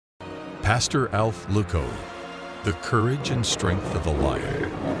Pastor Alph Lukau, the courage and strength of a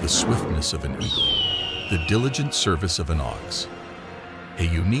lion, the swiftness of an eagle, the diligent service of an ox. A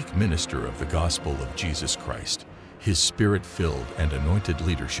unique minister of the gospel of Jesus Christ, his spirit-filled and anointed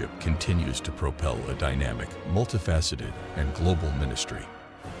leadership continues to propel a dynamic, multifaceted, and global ministry.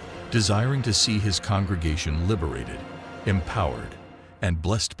 Desiring to see his congregation liberated, empowered, and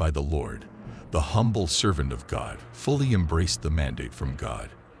blessed by the Lord, the humble servant of God fully embraced the mandate from God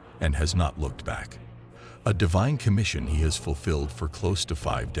and has not looked back. A divine commission he has fulfilled for close to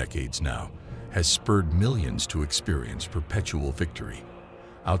 5 decades now has spurred millions to experience perpetual victory,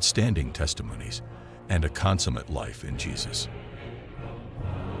 outstanding testimonies, and a consummate life in Jesus.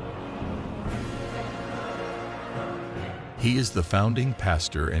 He is the founding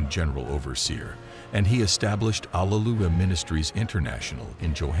pastor and general overseer, and he established Alleluia Ministries International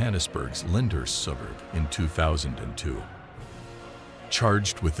in Johannesburg's Lyndhurst suburb in 2002.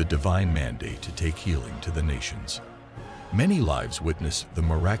 Charged with the divine mandate to take healing to the nations. Many lives witness the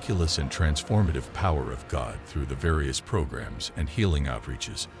miraculous and transformative power of God through the various programs and healing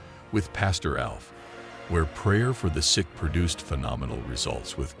outreaches with Pastor Alph, where prayer for the sick produced phenomenal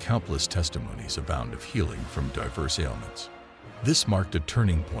results with countless testimonies abound of healing from diverse ailments. This marked a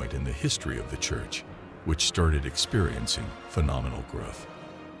turning point in the history of the church, which started experiencing phenomenal growth.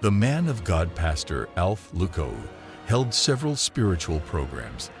 The man of God, Pastor Alph Lukau, held several spiritual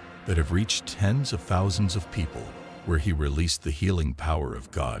programs that have reached tens of thousands of people, where he released the healing power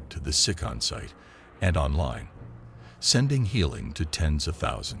of God to the sick on site and online, sending healing to tens of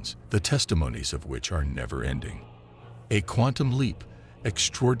thousands, the testimonies of which are never-ending. A quantum leap,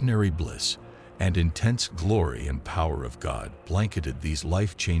 extraordinary bliss, and intense glory and power of God blanketed these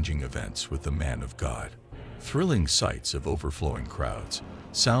life-changing events with the man of God. Thrilling sights of overflowing crowds,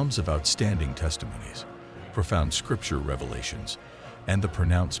 sounds of outstanding testimonies, profound scripture revelations, and the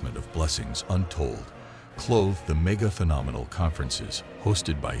pronouncement of blessings untold clothed the mega-phenomenal conferences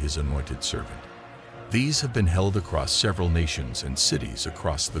hosted by his anointed servant. These have been held across several nations and cities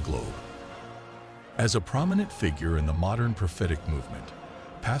across the globe. As a prominent figure in the modern prophetic movement,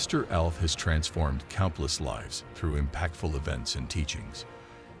 Pastor Alph has transformed countless lives through impactful events and teachings,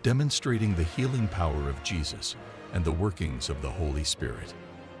 demonstrating the healing power of Jesus and the workings of the Holy Spirit.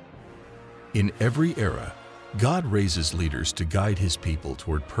 In every era, God raises leaders to guide his people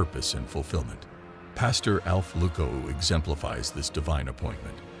toward purpose and fulfillment. Pastor Alph Lukau exemplifies this divine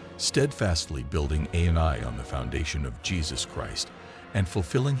appointment, steadfastly building AMI on the foundation of Jesus Christ and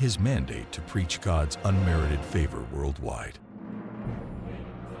fulfilling his mandate to preach God's unmerited favor worldwide.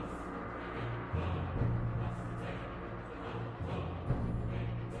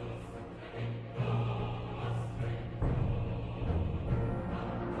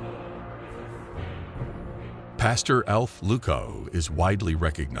 Pastor Alph Lukau is widely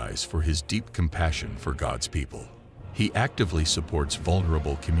recognized for his deep compassion for God's people. He actively supports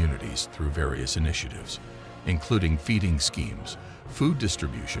vulnerable communities through various initiatives, including feeding schemes, food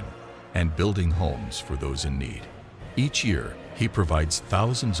distribution, and building homes for those in need. Each year, he provides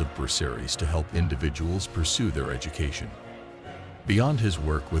thousands of bursaries to help individuals pursue their education. Beyond his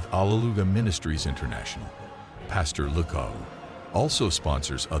work with Alleluia Ministries International, Pastor Lukau also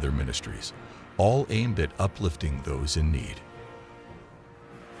sponsors other ministries, all aimed at uplifting those in need.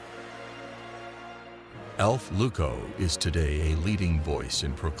 Alph Lukau is today a leading voice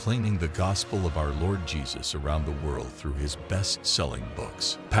in proclaiming the gospel of our Lord Jesus around the world through his best-selling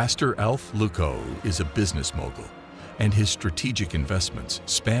books. Pastor Alph Lukau is a business mogul, and his strategic investments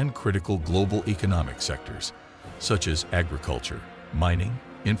span critical global economic sectors, such as agriculture, mining,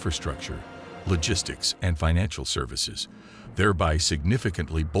 infrastructure, logistics, and financial services, thereby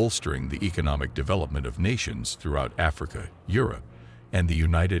significantly bolstering the economic development of nations throughout Africa, Europe, and the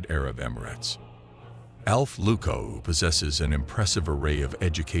United Arab Emirates. Alph Lukau possesses an impressive array of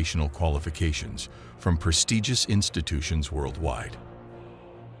educational qualifications from prestigious institutions worldwide.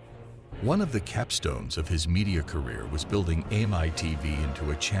 One of the capstones of his media career was building AMITV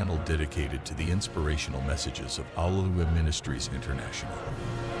into a channel dedicated to the inspirational messages of Alleluia Ministries International.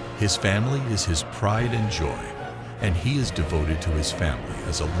 His family is his pride and joy, and he is devoted to his family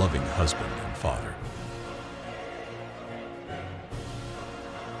as a loving husband and father.